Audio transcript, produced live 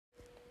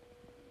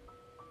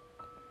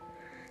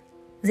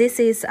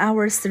This is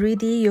our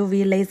 3D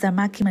UV laser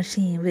marking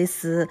machine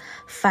with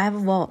 5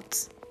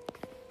 volts.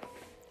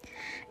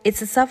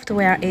 Its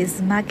software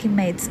is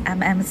MarkingMate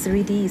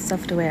MM3D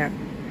software.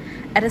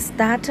 At the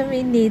start,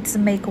 we need to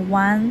make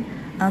one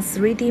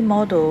 3D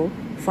model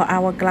for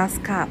our glass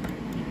cup.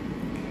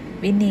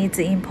 We need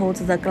to import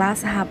the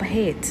glass cup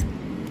heat.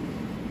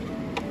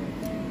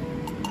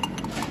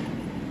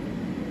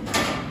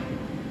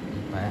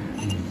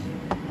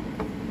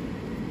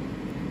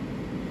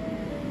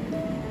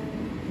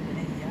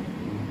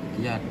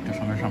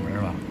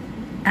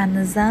 And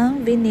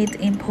then we need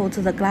to import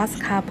the glass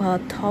cup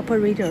top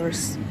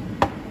readers.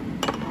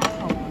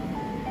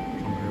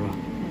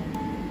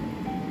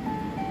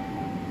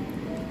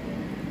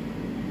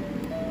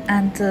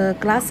 And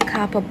glass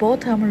cup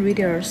bottom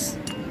readers.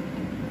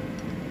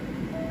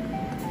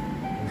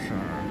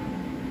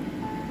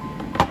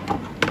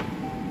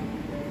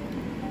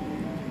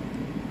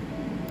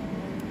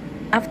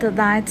 After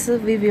that,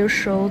 we will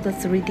show the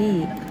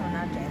 3D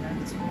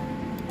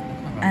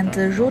and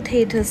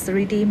rotate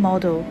 3D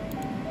model.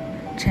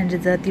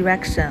 Change the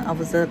direction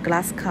of the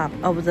glass cup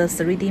of the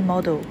 3D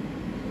model.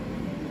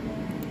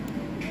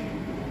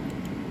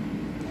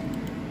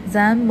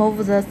 Then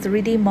move the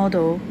 3D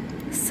model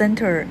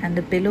center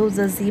and below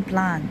the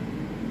Z-plane.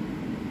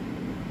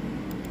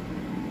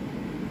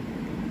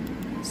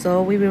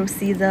 So we will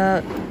see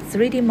the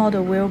 3D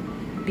model will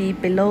be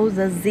below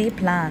the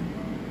Z-plane.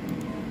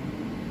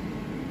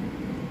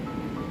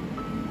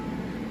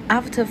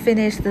 After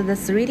finished the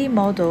 3D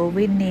model,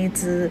 we need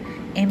to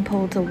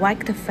import a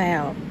white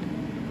file.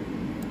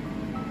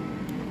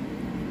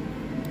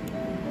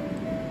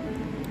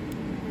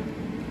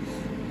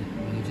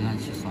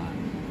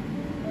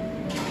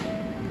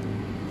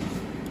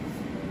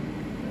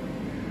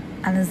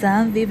 And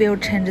then we will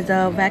change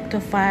the vector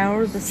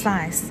file the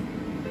size,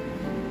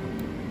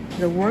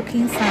 the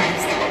working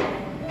size.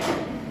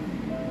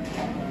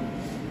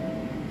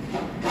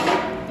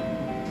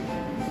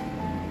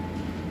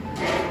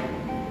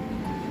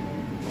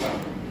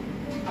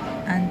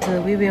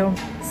 And we will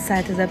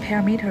set the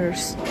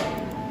parameters,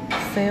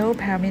 file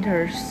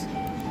parameters.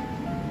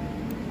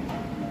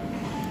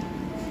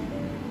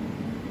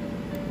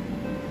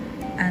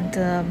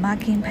 And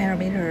marking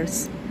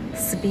parameters,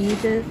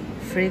 speed,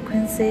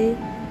 frequency,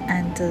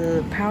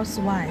 and pulse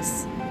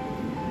wise.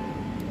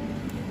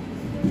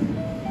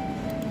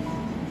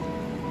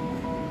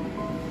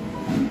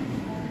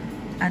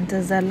 And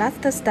the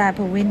last step,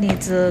 we need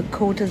to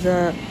code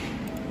the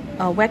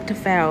vector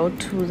file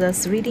to the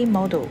 3D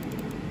model.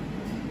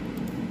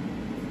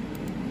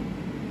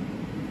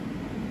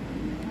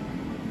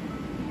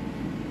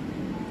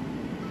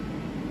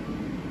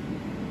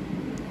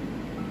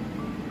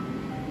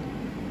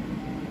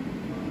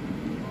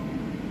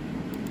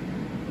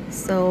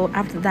 So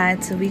after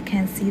that, we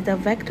can see the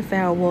vector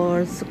file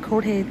was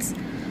coded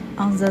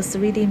on the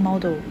 3D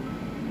model.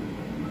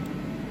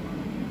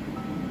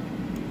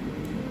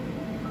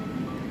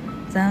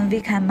 Then we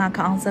can mark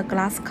on the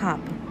glass cup.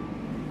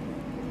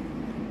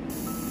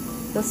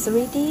 The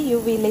 3D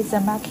UV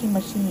laser marking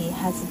machine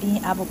has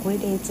been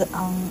upgraded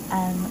on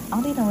an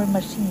ordinary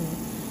machine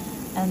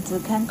and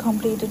can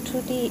complete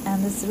 2D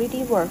and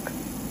 3D work,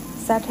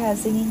 such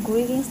as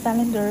engraving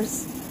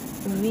cylinders,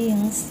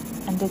 rings,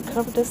 and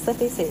curved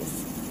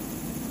surfaces.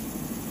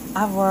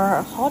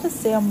 Our hot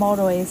cell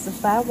model is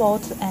 5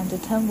 volt and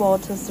 10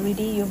 volt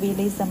 3D UV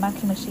laser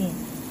marking machine.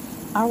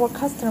 Our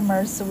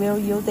customers will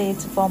use it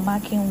for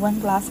marking one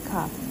glass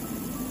cup.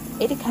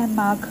 It can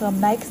mark a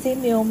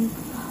maximum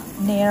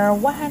near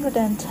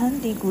 110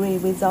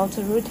 degrees without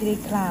a rotary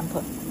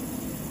clamp.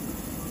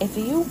 If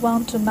you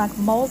want to mark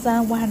more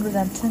than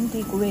 110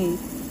 degrees,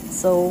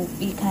 so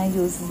we can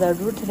use the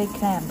rotary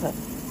clamp.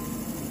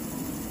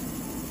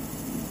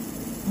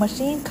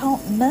 Machine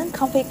main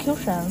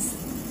configurations: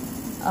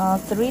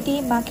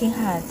 3D marking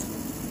head,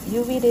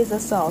 UV laser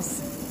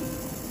source,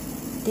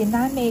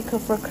 dynamic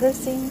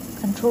focusing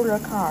controller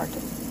card,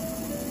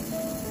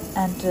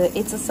 and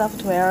its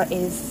software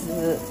is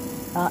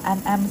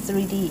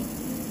MM3D.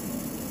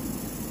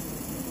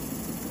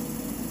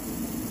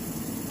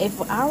 If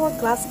our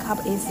glass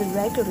cup is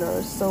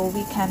regular, so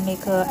we can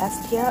make a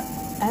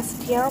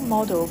STR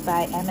model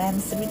by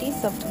MM3D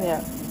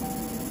software.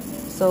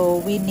 So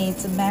we need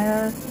to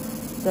measure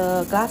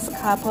the glass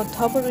cup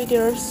top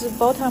readers,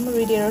 bottom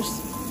readers,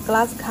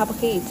 glass cup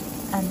heat,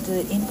 and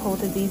import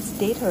these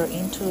data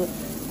into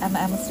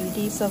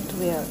MM3D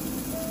software.